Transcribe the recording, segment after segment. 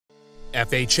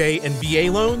FHA and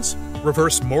VA loans,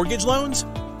 reverse mortgage loans,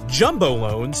 jumbo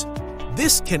loans.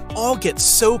 This can all get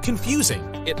so confusing,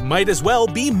 it might as well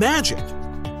be magic.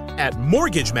 At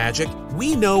Mortgage Magic,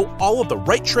 we know all of the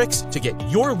right tricks to get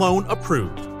your loan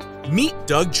approved. Meet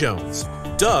Doug Jones.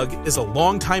 Doug is a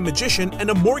longtime magician and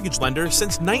a mortgage lender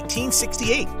since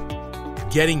 1968.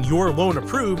 Getting your loan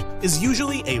approved is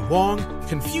usually a long,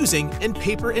 confusing, and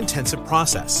paper-intensive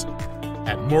process.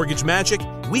 At Mortgage Magic,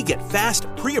 we get fast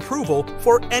pre-approval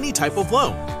for any type of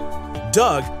loan.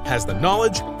 Doug has the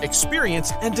knowledge,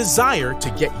 experience, and desire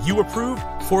to get you approved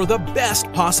for the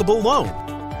best possible loan.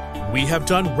 We have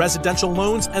done residential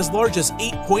loans as large as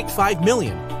 $8.5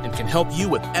 million and can help you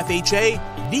with FHA,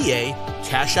 VA,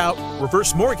 cash out,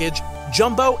 reverse mortgage,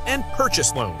 jumbo, and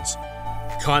purchase loans.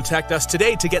 Contact us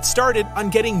today to get started on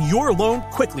getting your loan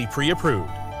quickly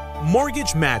pre-approved.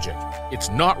 Mortgage Magic. It's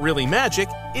not really magic,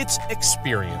 it's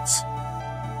experience.